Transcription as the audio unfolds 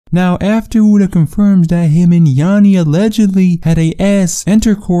Now, after Wooda confirms that him and Yanni allegedly had a ass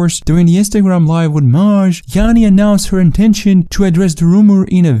intercourse during the Instagram live with Maj, Yanni announced her intention to address the rumor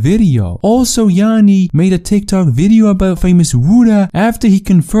in a video. Also, Yanni made a TikTok video about famous Wooda after he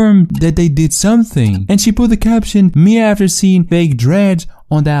confirmed that they did something, and she put the caption, "Me after seeing fake dreads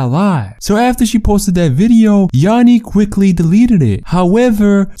on that live." So after she posted that video, Yanni quickly deleted it.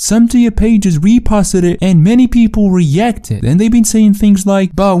 However, some Tia pages reposted it and many people reacted, and they've been saying things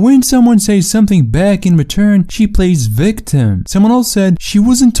like, "But when someone says something back in return, she plays victim." Someone else said she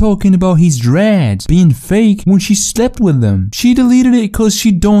wasn't talking about his dreads being fake when she slept with them. She deleted it because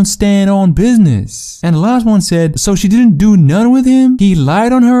she don't stand on business. And the last one said, so she didn't do none with him? He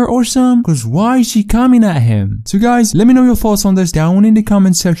lied on her or something? Cause why is she coming at him? So guys, let me know your thoughts on this down in the comment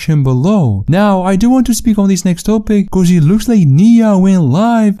section below. Now, I do want to speak on this next topic because it looks like Nia went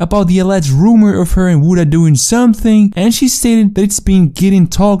live about the alleged rumor of her and Wooda doing something, and she stated that it's been getting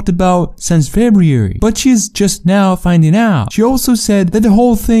talked about since February, but she's just now finding out. She also said that the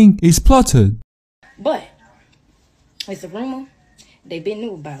whole thing is plotted. But it's a rumor they've been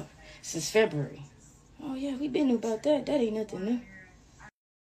knew about since February. Oh yeah, we been knew about that. That ain't nothing new.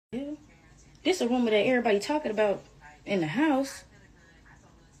 Yeah. This a rumor that everybody talking about in the house.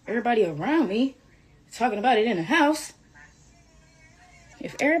 Everybody around me talking about it in the house.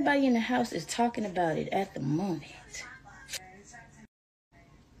 If everybody in the house is talking about it at the moment,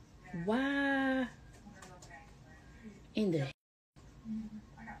 why in the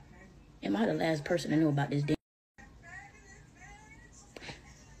am I the last person to know about this damn?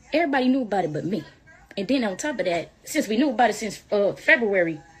 Everybody knew about it but me. And then on top of that, since we knew about it since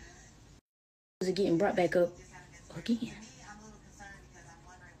February, was it getting brought back up again?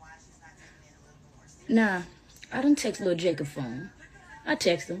 Nah, I done text Lil Jacob phone. I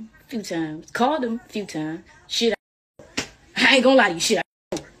text him a few times, called him a few times. Shit, I ain't gonna lie to you, shit,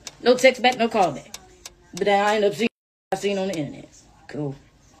 no text back, no call back. But then I end up seeing I seen on the internet. Cool.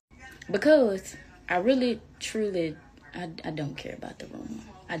 Because I really, truly, I don't care about the rumor.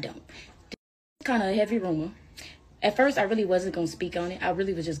 I don't. It's kind of a heavy rumor. At first, I really wasn't going to speak on it. I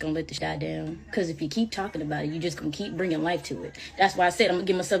really was just going to let the shit die down. Because if you keep talking about it, you're just going to keep bringing life to it. That's why I said I'm going to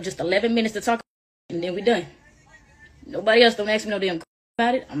give myself just 11 minutes to talk, and then we're done. Nobody else don't ask me no damn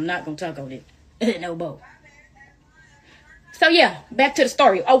about it. I'm not going to talk on it. No bo. So, yeah, back to the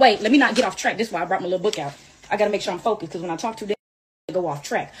story. Oh, wait, let me not get off track. This is why I brought my little book out. I got to make sure I'm focused, because when I talk too damn, I go off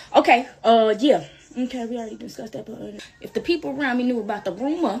track. Okay, yeah. Okay, we already discussed that. But if the people around me knew about the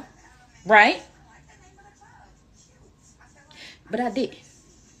rumor, right? But I didn't.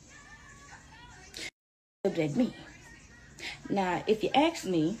 Subject me. Now, if you ask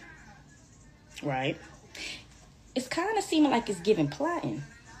me, right, it's kind of seeming like it's giving plotting.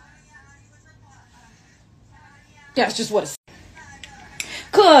 That's just what it's.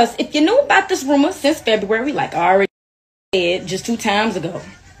 Because if you knew about this rumor since February, like I already said just 2 times ago,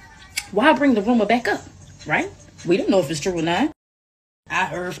 why bring the rumor back up, right? We don't know if it's true or not. I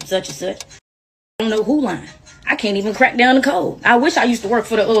heard from such and such. I don't know who lying. I can't even crack down the code. I wish I used to work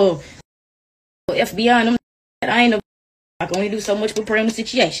for the FBI and them. I ain't no. I can only do so much for praying the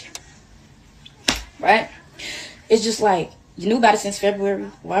situation, right? It's just like you knew about it since February.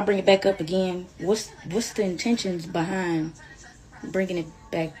 Why bring it back up again? What's the intentions behind bringing it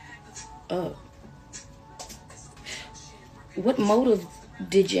back up? What motive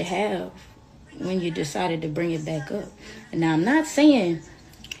did you have when you decided to bring it back up? And now I'm not saying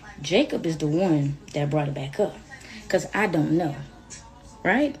Jacob is the one that brought it back up, because I don't know,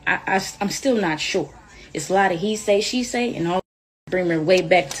 right? I'm still not sure. It's a lot of he say, she say, and all bring me way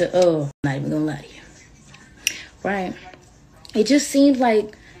back to, not even gonna lie to you, right? It just seems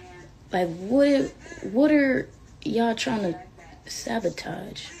like what are y'all trying to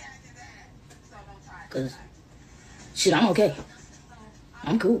sabotage? Because, shit, I'm okay.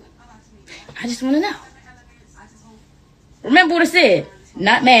 I'm cool. I just want to know. Remember what I said.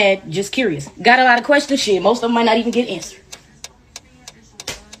 Not mad, just curious. Got a lot of questions, shit. Most of them might not even get answered.